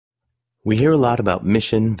We hear a lot about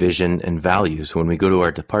mission, vision, and values when we go to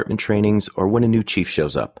our department trainings or when a new chief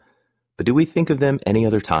shows up. But do we think of them any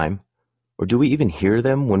other time? Or do we even hear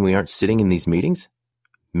them when we aren't sitting in these meetings?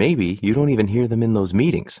 Maybe you don't even hear them in those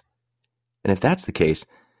meetings. And if that's the case,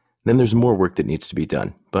 then there's more work that needs to be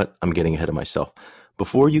done. But I'm getting ahead of myself.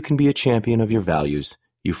 Before you can be a champion of your values,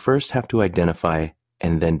 you first have to identify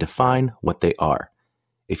and then define what they are.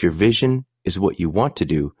 If your vision is what you want to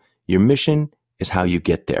do, your mission is how you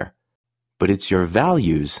get there. But it's your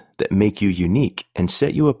values that make you unique and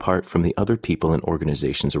set you apart from the other people and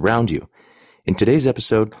organizations around you. In today's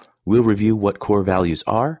episode, we'll review what core values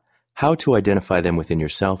are, how to identify them within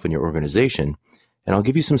yourself and your organization, and I'll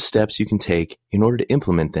give you some steps you can take in order to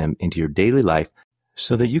implement them into your daily life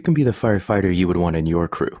so that you can be the firefighter you would want in your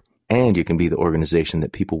crew, and you can be the organization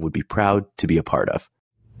that people would be proud to be a part of.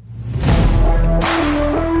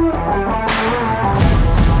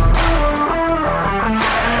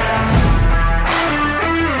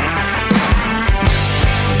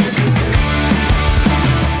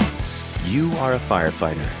 You are a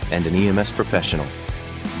firefighter and an EMS professional.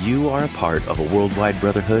 You are a part of a worldwide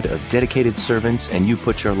brotherhood of dedicated servants, and you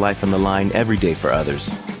put your life on the line every day for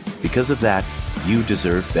others. Because of that, you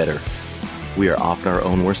deserve better. We are often our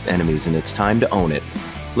own worst enemies, and it's time to own it.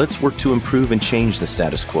 Let's work to improve and change the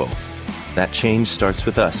status quo. That change starts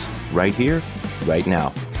with us, right here, right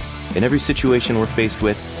now. In every situation we're faced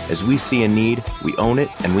with, as we see a need, we own it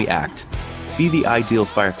and we act. Be the ideal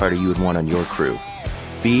firefighter you would want on your crew.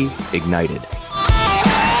 Be ignited.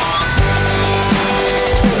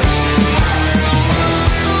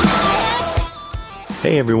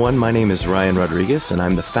 Hey everyone, my name is Ryan Rodriguez, and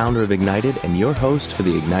I'm the founder of Ignited and your host for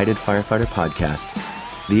the Ignited Firefighter Podcast.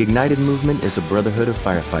 The Ignited movement is a brotherhood of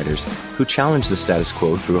firefighters who challenge the status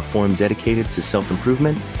quo through a forum dedicated to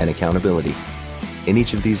self-improvement and accountability. In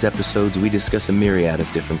each of these episodes, we discuss a myriad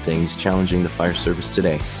of different things challenging the fire service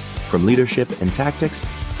today, from leadership and tactics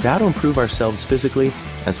to how to improve ourselves physically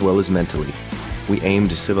as well as mentally. We aim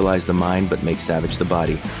to civilize the mind but make savage the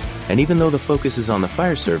body. And even though the focus is on the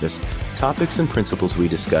fire service, topics and principles we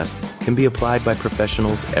discuss can be applied by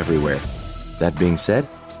professionals everywhere. That being said,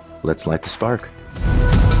 let's light the spark.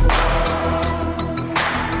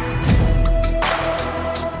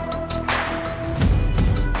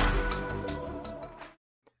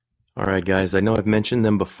 All right, guys, I know I've mentioned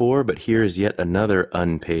them before, but here is yet another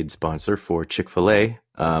unpaid sponsor for Chick-fil-A.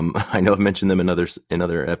 I know I've mentioned them in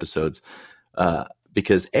other episodes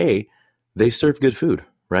because A, they serve good food,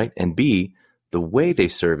 right? And B, the way they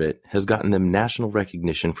serve it has gotten them national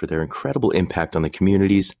recognition for their incredible impact on the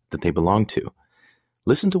communities that they belong to.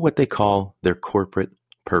 Listen to what they call their corporate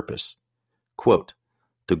purpose. Quote,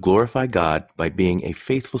 to glorify God by being a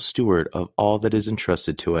faithful steward of all that is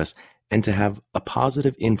entrusted to us and to have a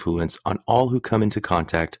positive influence on all who come into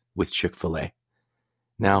contact with Chick-fil-A.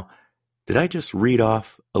 Now, did I just read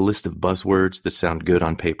off a list of buzzwords that sound good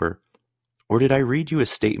on paper? Or did I read you a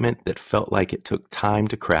statement that felt like it took time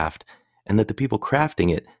to craft and that the people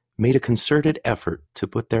crafting it made a concerted effort to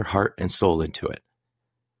put their heart and soul into it?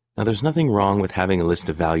 Now, there's nothing wrong with having a list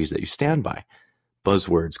of values that you stand by.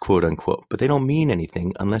 Buzzwords, quote unquote, but they don't mean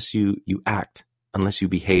anything unless you act, unless you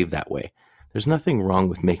behave that way. There's nothing wrong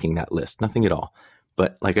with making that list, nothing at all.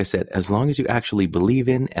 But like I said, as long as you actually believe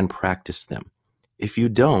in and practice them. If you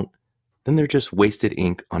don't, then they're just wasted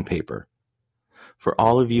ink on paper. For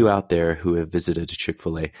all of you out there who have visited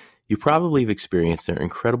Chick-fil-A, you probably have experienced their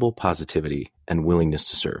incredible positivity and willingness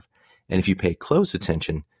to serve. And if you pay close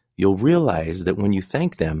attention, you'll realize that when you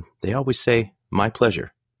thank them, they always say, my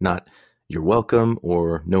pleasure, not you're welcome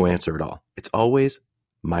or no answer at all. It's always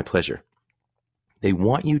my pleasure. They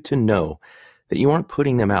want you to know that you aren't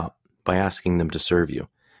putting them out by asking them to serve you.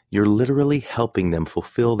 You're literally helping them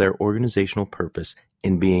fulfill their organizational purpose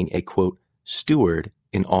in being a, quote, steward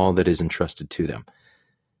in all that is entrusted to them.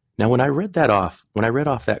 Now, when I read off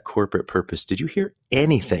that corporate purpose, did you hear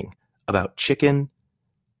anything about chicken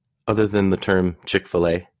other than the term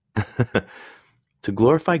Chick-fil-A? To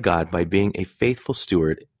glorify God by being a faithful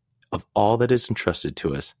steward of all that is entrusted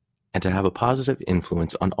to us, and to have a positive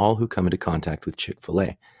influence on all who come into contact with Chick-fil-A.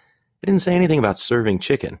 It didn't say anything about serving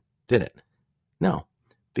chicken, did it? No,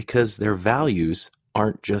 because their values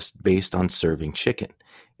aren't just based on serving chicken.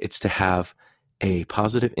 It's to have a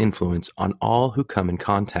positive influence on all who come in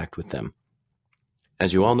contact with them.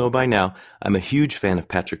 As you all know by now, I'm a huge fan of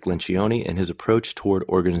Patrick Lencioni and his approach toward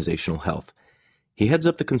organizational health. He heads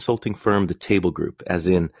up the consulting firm The Table Group, as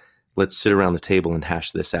in, let's sit around the table and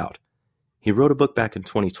hash this out. He wrote a book back in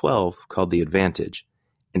 2012 called The Advantage,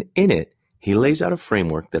 and in it, he lays out a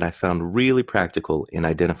framework that I found really practical in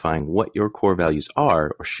identifying what your core values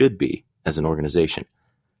are or should be as an organization.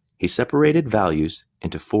 he separated values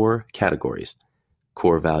into 4 categories: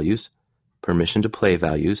 core values, permission to play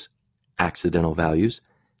values, accidental values,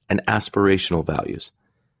 and aspirational values.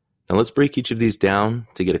 Now let's break each of these down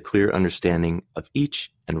to get a clear understanding of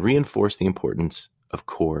each and reinforce the importance of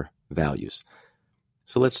core values.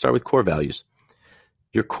 So let's start with core values.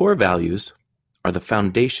 Your core values are the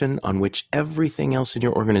foundation on which everything else in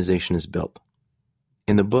your organization is built.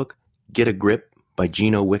 In the book Get a Grip by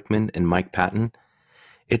Gino Wickman and Mike Patton,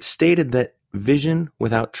 it's stated that vision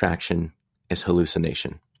without traction is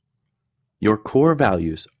hallucination. Your core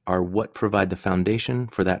values are what provide the foundation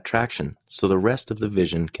for that traction so the rest of the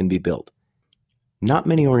vision can be built. Not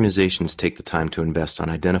many organizations take the time to invest on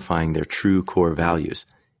identifying their true core values.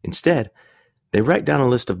 Instead, they write down a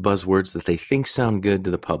list of buzzwords that they think sound good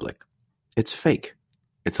to the public. It's fake.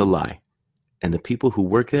 It's a lie. And the people who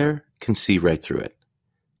work there can see right through it.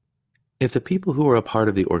 If the people who are a part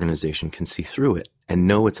of the organization can see through it and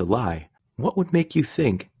know it's a lie, what would make you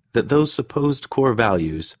think that those supposed core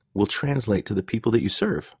values will translate to the people that you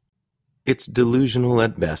serve? It's delusional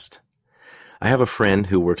at best. I have a friend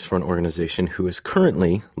who works for an organization who is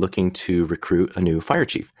currently looking to recruit a new fire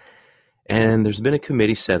chief. And there's been a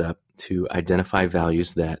committee set up to identify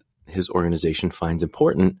values that his organization finds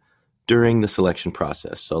important during the selection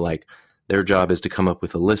process. So like their job is to come up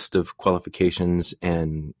with a list of qualifications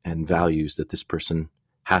and values that this person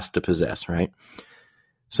has to possess, right?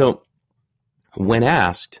 So when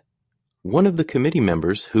asked, one of the committee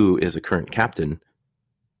members, who is a current captain,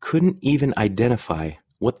 couldn't even identify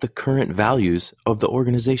what the current values of the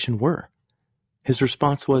organization were. His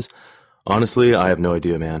response was, "Honestly, I have no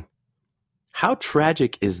idea, man." How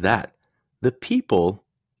tragic is that? The people,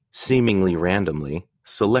 seemingly randomly,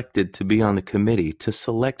 selected to be on the committee to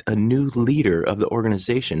select a new leader of the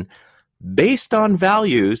organization based on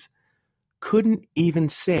values couldn't even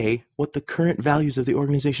say what the current values of the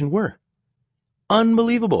organization were.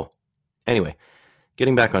 Unbelievable. Anyway,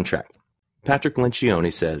 getting back on track. Patrick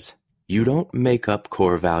Lencioni says, "You don't make up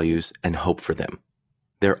core values and hope for them.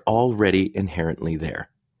 They're already inherently there."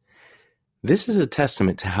 This is a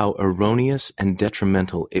testament to how erroneous and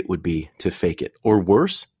detrimental it would be to fake it, or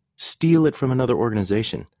worse, steal it from another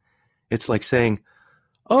organization. It's like saying,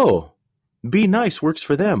 "Oh, be nice works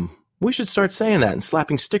for them. We should start saying that and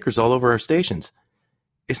slapping stickers all over our stations."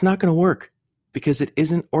 It's not going to work because it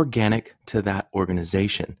isn't organic to that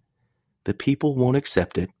organization. The people won't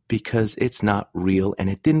accept it because it's not real and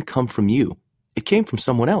it didn't come from you. It came from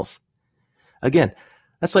someone else. Again,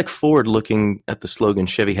 that's like Ford looking at the slogan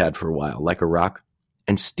Chevy had for a while, "Like a rock,"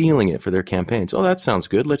 and stealing it for their campaigns. "Oh, that sounds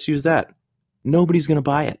good. Let's use that." Nobody's going to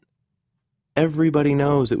buy it. Everybody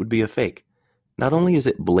knows it would be a fake. Not only is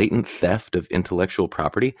it blatant theft of intellectual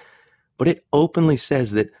property, but it openly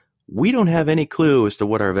says that we don't have any clue as to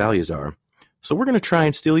what our values are, so we're going to try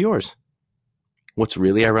and steal yours. What's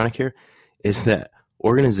really ironic here is that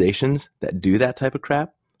organizations that do that type of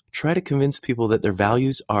crap try to convince people that their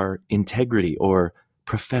values are integrity or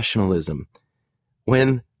professionalism,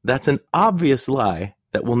 when that's an obvious lie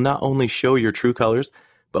that will not only show your true colors,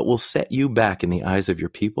 but will set you back in the eyes of your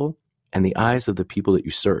people and the eyes of the people that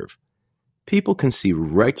you serve. People can see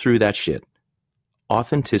right through that shit.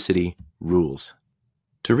 Authenticity rules.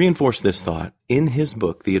 To reinforce this thought, in his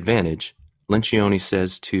book, The Advantage, Lencioni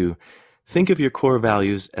says to think of your core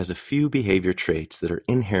values as a few behavior traits that are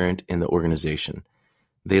inherent in the organization.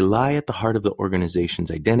 They lie at the heart of the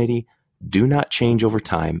organization's identity, do not change over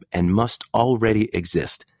time, and must already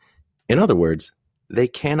exist. In other words, they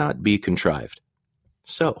cannot be contrived.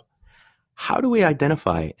 So, how do we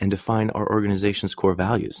identify and define our organization's core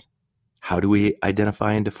values? How do we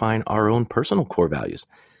identify and define our own personal core values?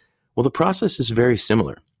 Well, the process is very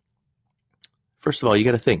similar. First of all, you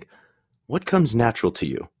got to think, what comes natural to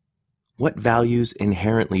you? What values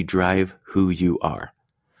inherently drive who you are?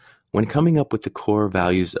 When coming up with the core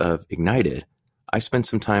values of Ignited, I spent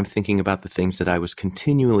some time thinking about the things that I was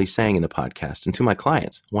continually saying in the podcast and to my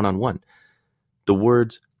clients one-on-one. The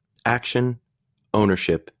words action,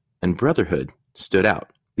 ownership, and brotherhood stood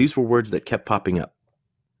out. These were words that kept popping up.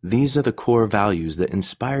 These are the core values that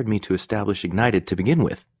inspired me to establish Ignited to begin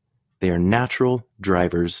with. They are natural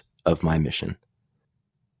drivers of my mission.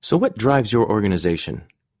 So what drives your organization?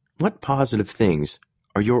 What positive things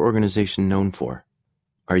are your organization known for?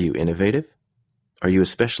 Are you innovative? Are you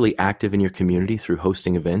especially active in your community through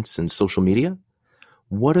hosting events and social media?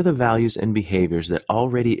 What are the values and behaviors that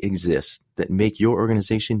already exist that make your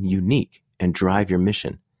organization unique and drive your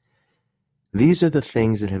mission? These are the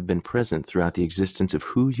things that have been present throughout the existence of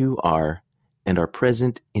who you are and are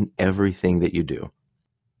present in everything that you do.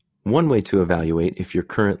 One way to evaluate if your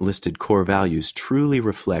current listed core values truly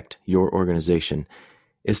reflect your organization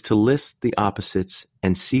is to list the opposites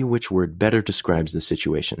and see which word better describes the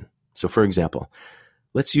situation. So for example,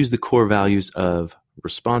 let's use the core values of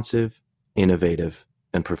responsive, innovative,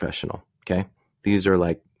 and professional, okay? These are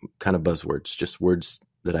like kind of buzzwords, just words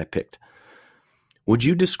that I picked. Would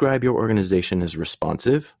you describe your organization as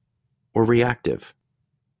responsive or reactive?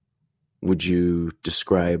 Would you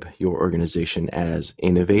describe your organization as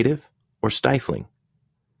innovative or stifling?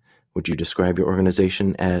 Would you describe your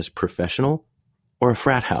organization as professional or a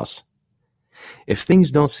frat house? If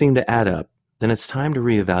things don't seem to add up, then it's time to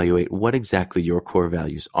reevaluate what exactly your core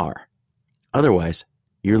values are. Otherwise,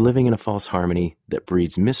 you're living in a false harmony that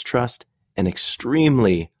breeds mistrust and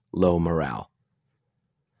extremely low morale.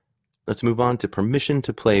 Let's move on to permission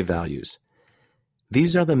to play values.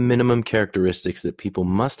 These are the minimum characteristics that people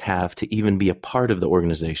must have to even be a part of the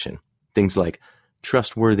organization. Things like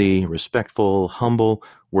trustworthy, respectful, humble,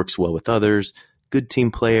 works well with others, good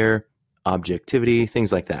team player, objectivity,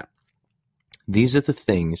 things like that. These are the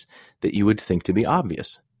things that you would think to be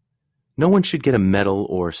obvious. No one should get a medal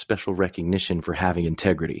or special recognition for having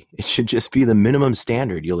integrity. It should just be the minimum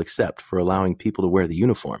standard you'll accept for allowing people to wear the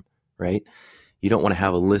uniform, right? You don't want to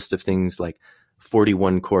have a list of things like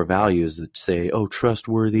 41 core values that say, oh,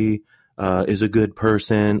 trustworthy, is a good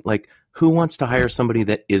person. Like, who wants to hire somebody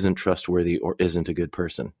that isn't trustworthy or isn't a good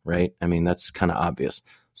person, right? I mean, that's kind of obvious.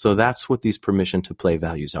 So that's what these permission to play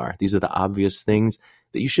values are. These are the obvious things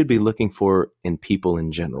that you should be looking for in people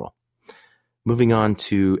in general. Moving on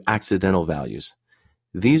to accidental values.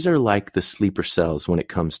 These are like the sleeper cells when it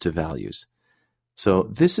comes to values. So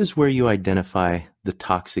this is where you identify the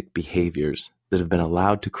toxic behaviors that have been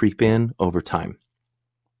allowed to creep in over time.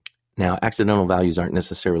 Now, accidental values aren't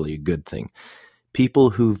necessarily a good thing.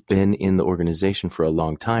 People who've been in the organization for a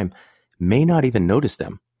long time may not even notice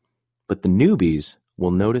them, but the newbies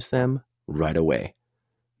will notice them right away.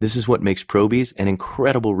 This is what makes Probees an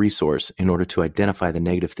incredible resource in order to identify the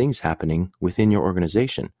negative things happening within your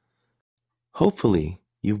organization. Hopefully,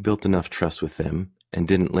 you've built enough trust with them and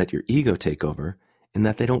didn't let your ego take over, in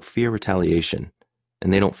that they don't fear retaliation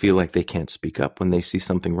and they don't feel like they can't speak up when they see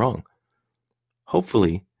something wrong.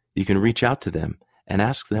 Hopefully, you can reach out to them and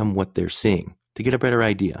ask them what they're seeing to get a better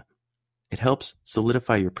idea. It helps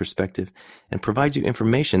solidify your perspective and provides you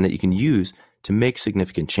information that you can use to make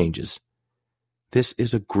significant changes. This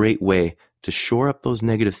is a great way to shore up those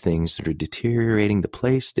negative things that are deteriorating the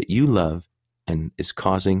place that you love and is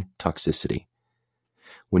causing toxicity.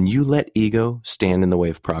 When you let ego stand in the way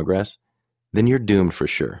of progress, then you're doomed for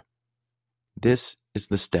sure. This is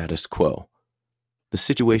the status quo. The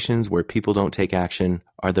situations where people don't take action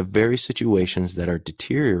are the very situations that are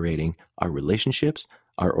deteriorating our relationships,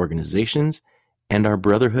 our organizations, and our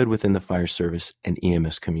brotherhood within the fire service and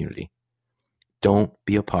EMS community. Don't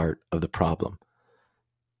be a part of the problem.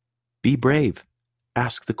 Be brave.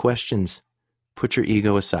 Ask the questions. Put your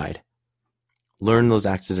ego aside. Learn those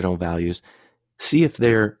accidental values. See if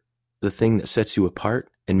they're the thing that sets you apart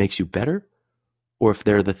and makes you better, or if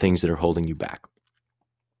they're the things that are holding you back.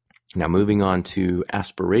 Now, moving on to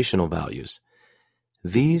aspirational values.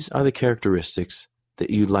 These are the characteristics that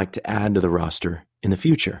you'd like to add to the roster in the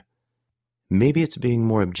future. Maybe it's being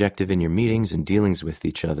more objective in your meetings and dealings with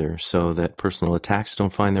each other so that personal attacks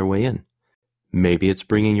don't find their way in. Maybe it's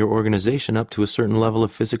bringing your organization up to a certain level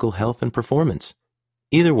of physical health and performance.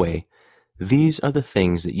 Either way, these are the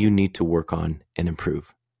things that you need to work on and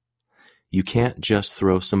improve. You can't just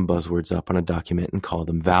throw some buzzwords up on a document and call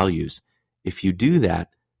them values. If you do that,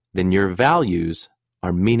 then your values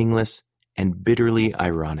are meaningless and bitterly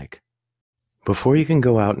ironic. Before you can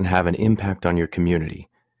go out and have an impact on your community,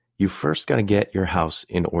 you first got to get your house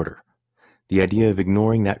in order. The idea of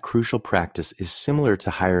ignoring that crucial practice is similar to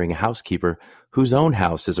hiring a housekeeper whose own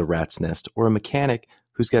house is a rat's nest, or a mechanic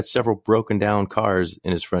who's got several broken down cars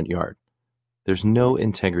in his front yard. There's no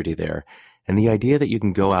integrity there, and the idea that you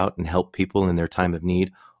can go out and help people in their time of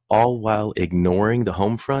need, all while ignoring the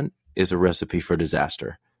home front, is a recipe for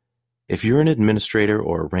disaster. If you're an administrator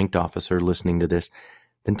or a ranked officer listening to this,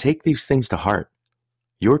 then take these things to heart.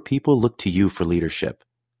 Your people look to you for leadership.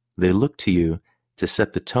 They look to you to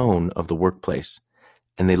set the tone of the workplace,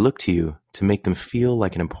 and they look to you to make them feel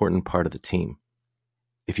like an important part of the team.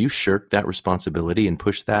 If you shirk that responsibility and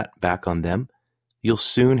push that back on them, you'll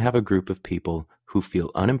soon have a group of people who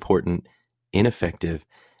feel unimportant, ineffective,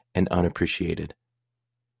 and unappreciated.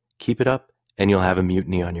 Keep it up, and you'll have a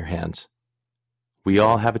mutiny on your hands. We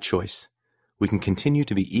all have a choice. We can continue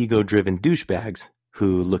to be ego-driven douchebags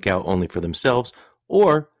who look out only for themselves,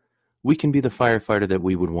 or we can be the firefighter that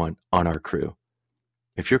we would want on our crew.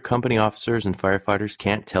 If your company officers and firefighters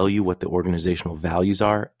can't tell you what the organizational values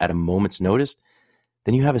are at a moment's notice,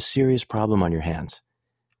 then you have a serious problem on your hands.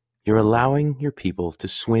 You're allowing your people to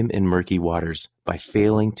swim in murky waters by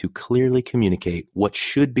failing to clearly communicate what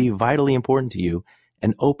should be vitally important to you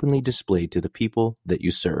and openly displayed to the people that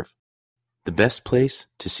you serve. The best place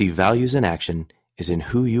to see values in action is in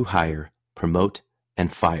who you hire, promote,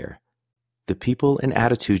 and fire. The people and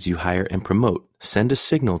attitudes you hire and promote send a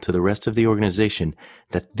signal to the rest of the organization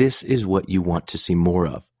that this is what you want to see more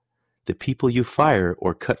of. The people you fire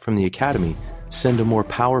or cut from the academy send a more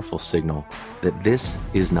powerful signal that this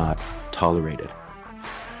is not tolerated.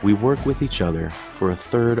 We work with each other for a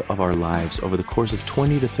third of our lives over the course of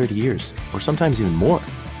 20 to 30 years, or sometimes even more.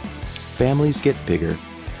 Families get bigger,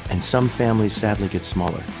 and some families sadly get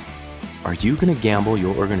smaller. Are you going to gamble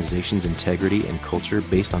your organization's integrity and culture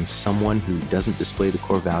based on someone who doesn't display the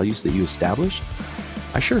core values that you establish?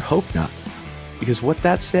 I sure hope not, because what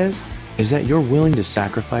that says is that you're willing to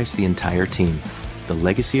sacrifice the entire team, the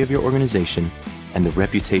legacy of your organization, and the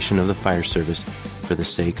reputation of the fire service for the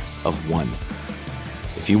sake of one.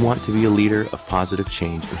 If you want to be a leader of positive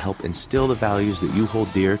change and help instill the values that you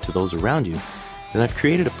hold dear to those around you, then I've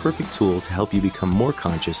created a perfect tool to help you become more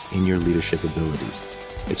conscious in your leadership abilities.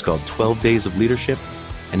 It's called 12 Days of Leadership,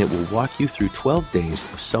 and it will walk you through 12 days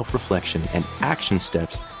of self-reflection and action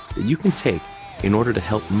steps that you can take in order to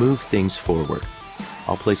help move things forward.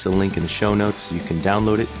 I'll place a link in the show notes so you can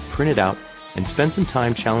download it, print it out, and spend some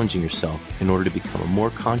time challenging yourself in order to become a more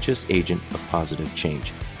conscious agent of positive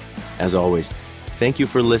change. As always, thank you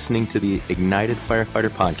for listening to the Ignited Firefighter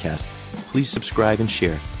Podcast. Please subscribe and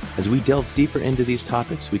share. As we delve deeper into these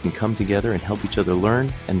topics, we can come together and help each other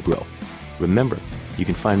learn and grow. Remember, you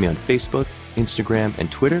can find me on Facebook, Instagram,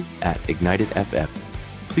 and Twitter at IgnitedFF.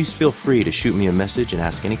 Please feel free to shoot me a message and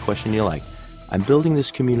ask any question you like. I'm building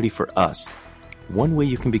this community for us. One way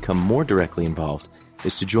you can become more directly involved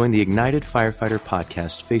is to join the Ignited Firefighter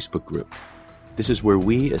Podcast Facebook group. This is where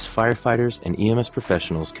we as firefighters and EMS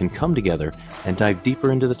professionals can come together and dive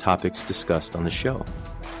deeper into the topics discussed on the show.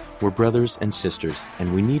 We're brothers and sisters,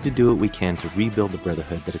 and we need to do what we can to rebuild the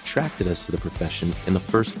brotherhood that attracted us to the profession in the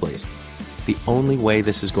first place. The only way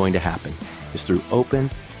this is going to happen is through open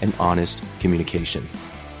and honest communication.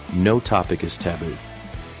 No topic is taboo.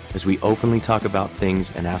 As we openly talk about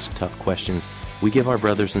things and ask tough questions, we give our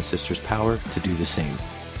brothers and sisters power to do the same.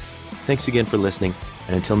 Thanks again for listening,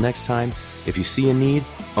 and until next time, if you see a need,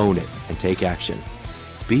 own it and take action.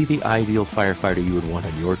 Be the ideal firefighter you would want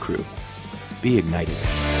on your crew. Be ignited.